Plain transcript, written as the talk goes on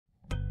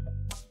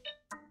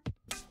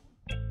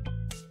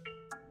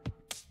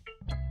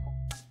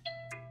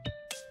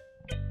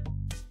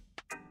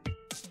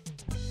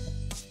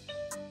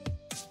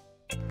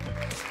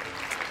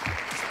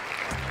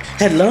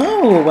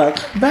Hello,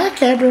 welcome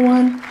back,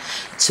 everyone.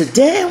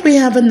 Today we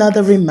have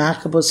another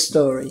remarkable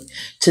story.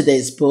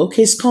 Today's book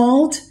is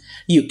called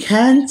You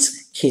Can't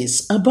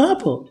Kiss a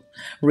Bubble,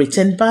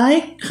 written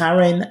by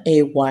Karen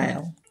A.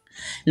 Weil.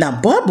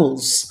 Now,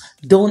 bubbles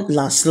don't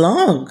last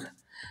long,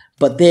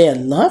 but they are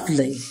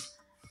lovely.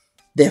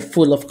 They're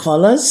full of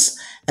colors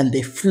and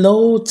they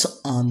float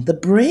on the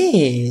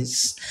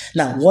breeze.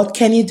 Now, what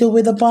can you do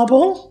with a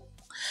bubble?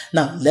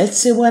 Now, let's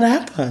see what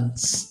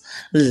happens.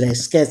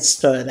 Let's get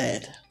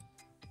started.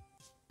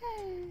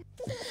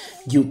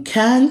 You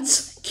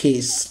can't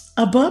kiss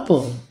a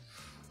bubble.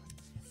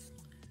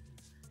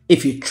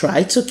 If you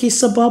try to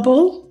kiss a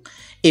bubble,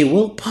 it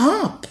will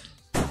pop.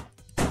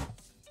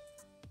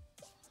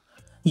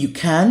 You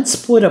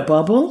can't put a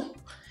bubble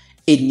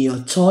in your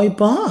toy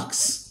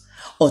box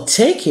or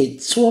take it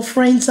to a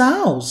friend's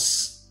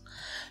house.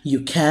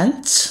 You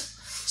can't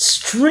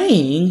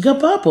string a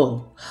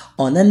bubble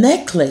on a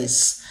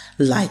necklace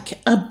like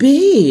a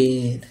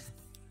bead.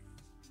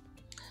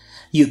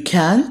 You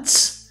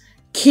can't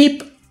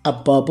keep a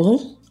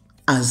bubble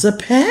as a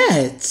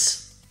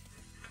pet.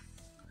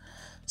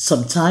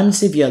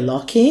 Sometimes if you're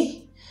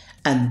lucky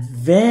and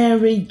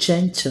very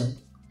gentle,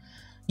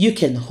 you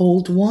can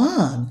hold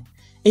one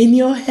in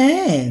your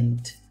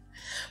hand,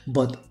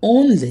 but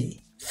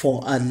only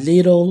for a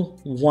little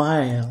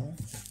while.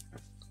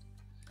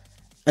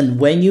 And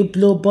when you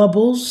blow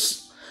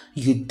bubbles,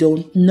 you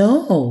don't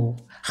know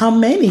how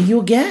many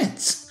you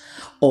get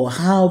or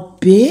how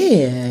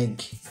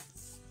big.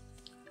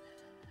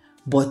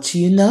 But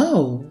you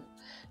know,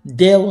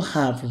 they'll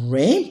have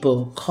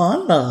rainbow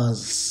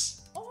colors.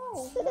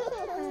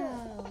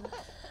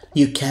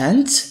 You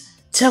can't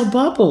tell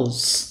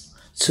bubbles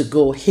to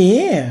go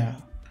here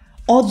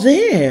or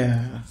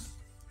there.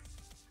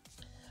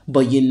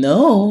 But you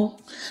know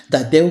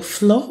that they'll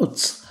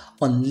float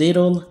on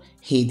little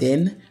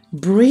hidden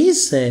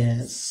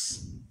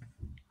breezes.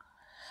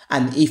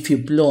 And if you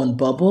blow on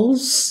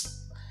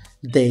bubbles,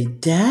 they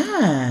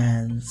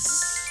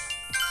dance.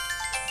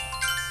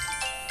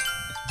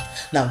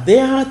 Now,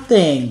 there are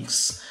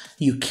things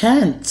you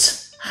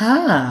can't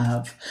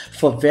have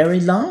for very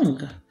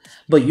long,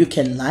 but you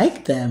can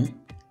like them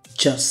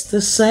just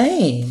the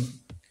same.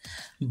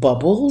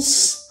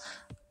 Bubbles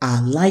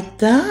are like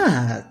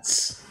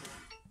that.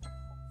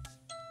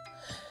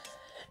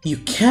 You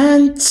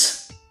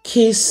can't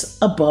kiss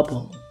a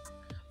bubble,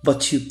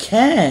 but you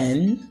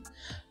can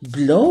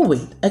blow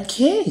it a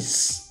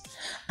kiss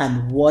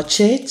and watch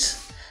it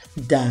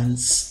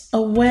dance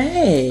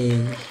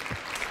away.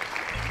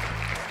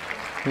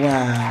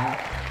 Wow,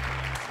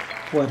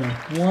 what a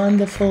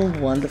wonderful,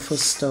 wonderful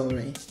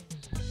story.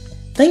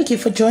 Thank you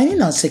for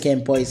joining us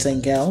again, boys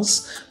and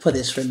girls, for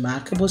this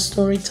remarkable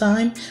story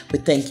time. We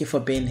thank you for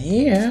being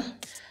here.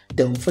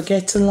 Don't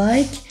forget to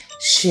like,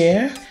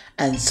 share,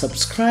 and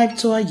subscribe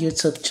to our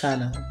YouTube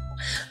channel.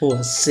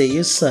 We'll see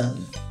you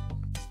soon.